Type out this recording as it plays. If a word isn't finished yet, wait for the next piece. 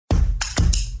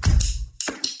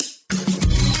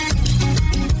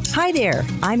Hi there,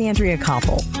 I'm Andrea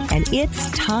Koppel, and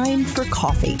it's time for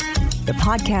coffee, the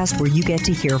podcast where you get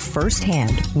to hear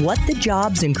firsthand what the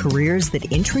jobs and careers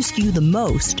that interest you the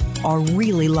most are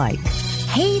really like.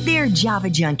 Hey there, Java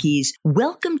Junkies.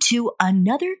 Welcome to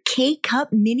another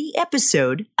K-Cup mini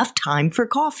episode of Time for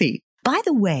Coffee. By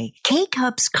the way,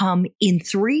 K-Cups come in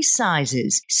 3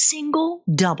 sizes, single,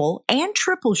 double, and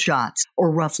triple shots,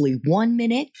 or roughly 1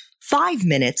 minute, 5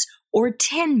 minutes, or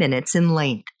 10 minutes in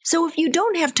length. So if you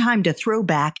don't have time to throw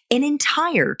back an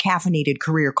entire caffeinated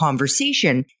career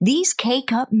conversation, these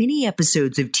K-Cup mini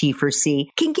episodes of T4C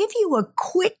can give you a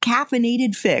quick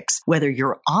caffeinated fix, whether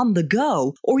you're on the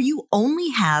go or you only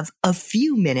have a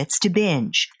few minutes to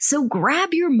binge. So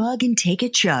grab your mug and take a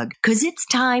chug, because it's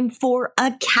time for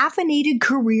a caffeinated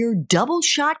career double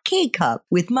shot K-Cup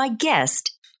with my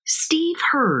guest, Steve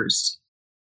Herz.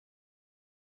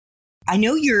 I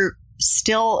know you're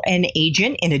still an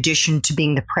agent in addition to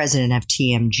being the president of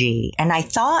TMG. And I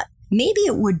thought maybe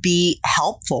it would be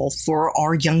helpful for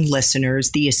our young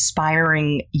listeners, the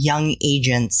aspiring young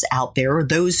agents out there, or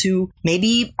those who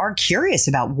maybe are curious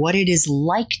about what it is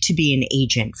like to be an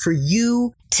agent, for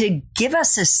you to give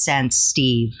us a sense,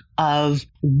 Steve, of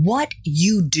what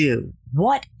you do,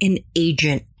 what an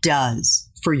agent does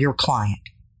for your client.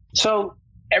 So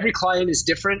every client is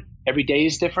different. Every day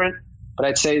is different. But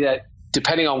I'd say that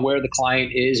depending on where the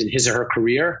client is in his or her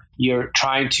career, you're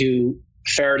trying to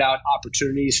ferret out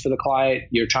opportunities for the client.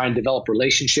 You're trying to develop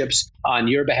relationships on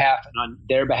your behalf and on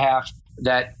their behalf,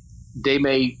 that they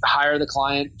may hire the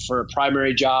client for a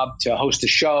primary job, to host a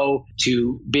show,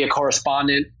 to be a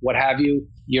correspondent, what have you.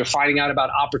 You're finding out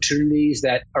about opportunities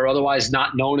that are otherwise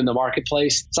not known in the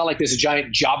marketplace. It's not like there's a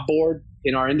giant job board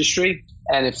in our industry.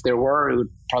 And if there were, it would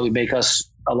probably make us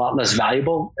a lot less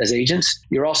valuable as agents.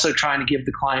 You're also trying to give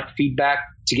the client feedback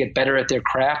to get better at their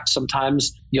craft.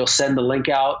 Sometimes you'll send the link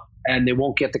out and they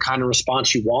won't get the kind of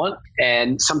response you want.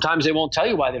 And sometimes they won't tell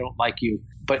you why they don't like you,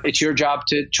 but it's your job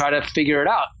to try to figure it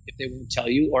out if they won't tell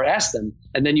you, or ask them.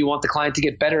 And then you want the client to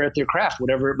get better at their craft,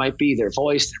 whatever it might be, their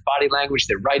voice, their body language,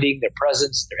 their writing, their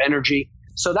presence, their energy.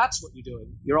 So that's what you're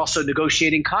doing. You're also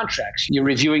negotiating contracts. You're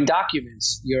reviewing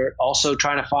documents. You're also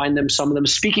trying to find them, some of them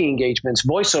speaking engagements,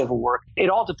 voiceover work. It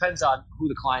all depends on who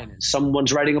the client is.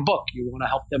 Someone's writing a book. You want to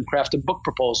help them craft a book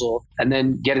proposal and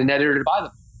then get an editor to buy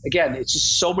them. Again, it's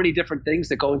just so many different things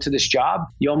that go into this job.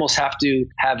 You almost have to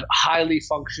have highly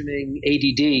functioning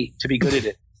ADD to be good at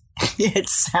it. It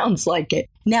sounds like it.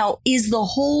 Now, is the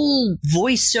whole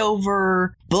voiceover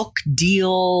book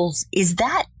deals, is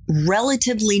that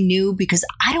relatively new? Because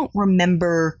I don't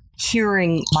remember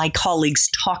hearing my colleagues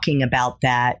talking about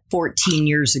that 14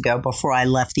 years ago before I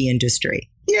left the industry.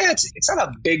 Yeah, it's not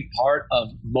a big part of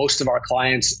most of our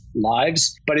clients'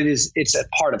 lives, but it's a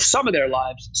part of some of their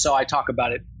lives. So I talk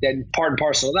about it. Then part and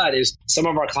parcel of that is some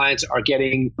of our clients are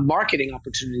getting marketing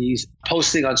opportunities,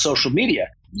 posting on social media.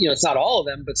 You know, it's not all of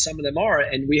them, but some of them are.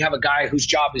 And we have a guy whose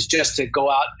job is just to go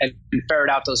out and ferret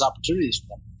out those opportunities for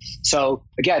them. So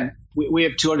again, we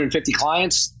have 250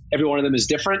 clients. Every one of them is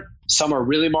different. Some are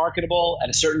really marketable at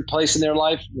a certain place in their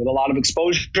life with a lot of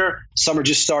exposure. Some are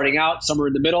just starting out. Some are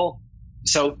in the middle.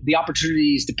 So the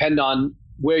opportunities depend on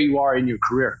where you are in your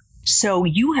career. So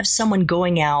you have someone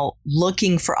going out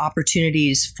looking for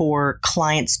opportunities for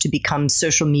clients to become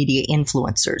social media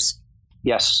influencers.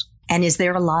 Yes. And is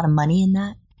there a lot of money in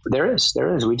that? There is.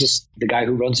 The guy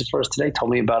who runs it for us today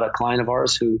told me about a client of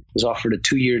ours who was offered a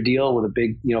 2-year deal with a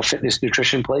big, fitness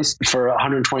nutrition place for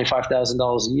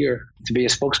 $125,000 a year to be a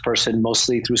spokesperson,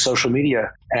 mostly through social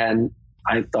media. And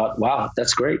I thought, wow,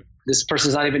 that's great. This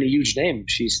person's not even a huge name.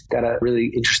 She's got a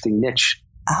really interesting niche.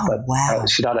 Oh, but, wow.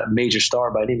 She's not a major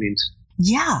star by any means.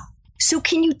 Yeah. So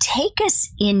can you take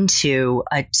us into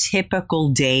a typical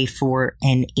day for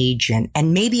an agent?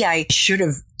 And maybe I should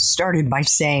have started by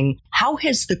saying, how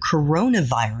has the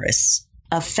coronavirus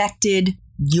affected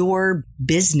your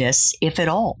business, if at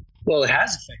all? Well, it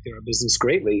has affected our business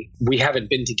greatly. We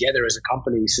haven't been together as a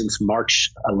company since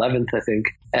March 11th, I think.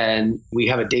 And we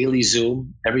have a daily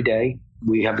Zoom every day.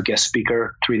 We have a guest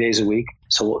speaker 3 days a week.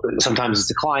 So sometimes it's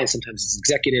a client, sometimes it's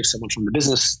executive, someone from the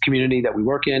business community that we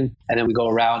work in. And then we go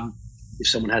around. If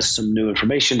someone has some new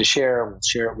information to share, we'll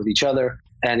share it with each other.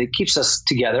 And it keeps us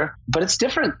together. But it's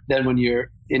different than when you're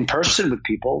in person with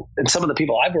people. And some of the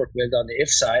people I've worked with on the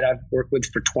IF side, I've worked with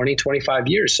for 20, 25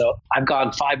 years. So I've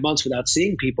gone 5 months without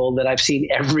seeing people that I've seen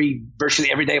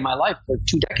virtually every day of my life for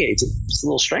 2 decades. It's a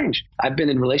little strange. I've been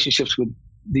in relationships with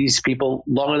these people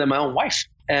longer than my own wife.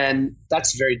 And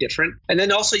that's very different. And then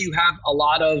also you have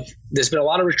there's been a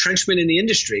lot of retrenchment in the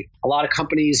industry. A lot of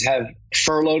companies have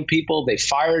furloughed people, they've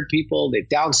fired people, they've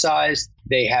downsized,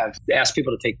 they have asked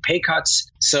people to take pay cuts.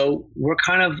 So we're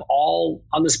kind of all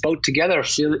on this boat together,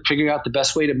 figuring out the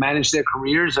best way to manage their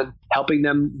careers and helping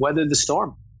them weather the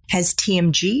storm. Has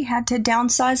TMG had to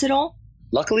downsize at all?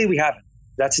 Luckily, we haven't.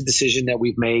 That's a decision that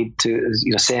we've made to,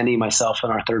 Sandy, myself,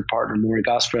 and our third partner, Maury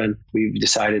Gosprin. We've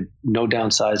decided no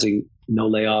downsizing, no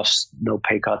layoffs, no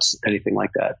pay cuts, anything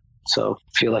like that. So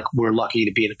I feel like we're lucky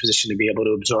to be in a position to be able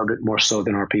to absorb it more so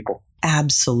than our people.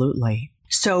 Absolutely.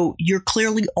 So you're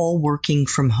clearly all working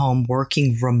from home,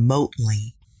 working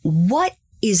remotely. What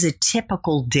is a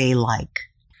typical day like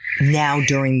now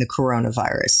during the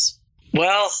coronavirus?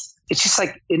 Well, it's just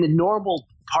like in the normal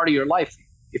part of your life.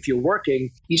 If you're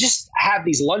working, you just have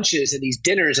these lunches and these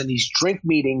dinners and these drink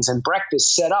meetings and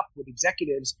breakfasts set up with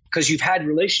executives because you've had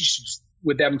relationships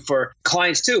with them for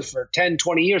clients too for 10,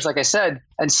 20 years, like I said.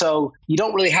 And so you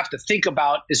don't really have to think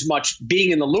about as much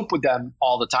being in the loop with them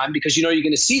all the time because you're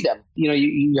going to see them.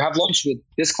 You have lunch with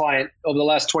this client over the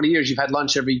last 20 years. You've had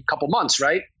lunch every couple months,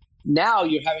 right? Now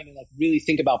you're having to really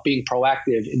think about being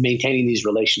proactive in maintaining these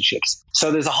relationships. So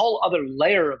there's a whole other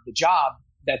layer of the job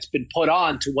that's been put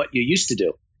on to what you used to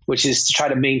do, which is to try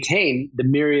to maintain the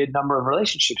myriad number of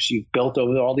relationships you've built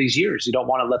over all these years. You don't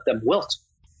want to let them wilt.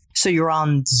 So you're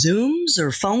on Zooms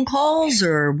or phone calls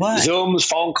or what? Zooms,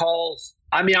 phone calls.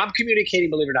 I mean, I'm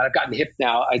communicating, believe it or not. I've gotten hip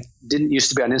now. I didn't used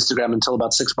to be on Instagram until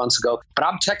about 6 months ago, but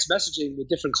I'm text messaging with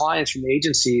different clients from the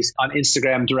agencies on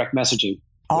Instagram direct messaging.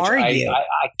 Are you?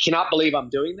 I cannot believe I'm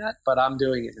doing that, but I'm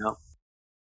doing it now.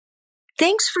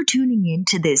 Thanks for tuning in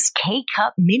to this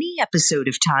K-Cup mini episode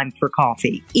of Time for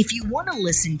Coffee. If you want to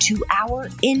listen to our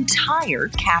entire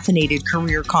caffeinated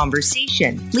career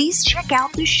conversation, please check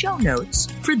out the show notes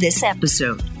for this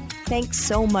episode. Thanks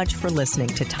so much for listening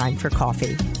to Time for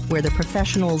Coffee, where the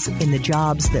professionals in the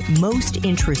jobs that most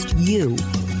interest you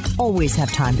always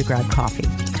have time to grab coffee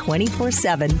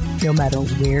 24/7, no matter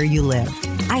where you live.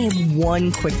 I have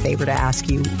one quick favor to ask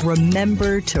you.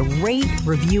 Remember to rate,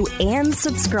 review, and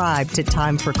subscribe to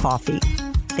Time for Coffee.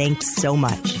 Thanks so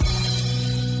much.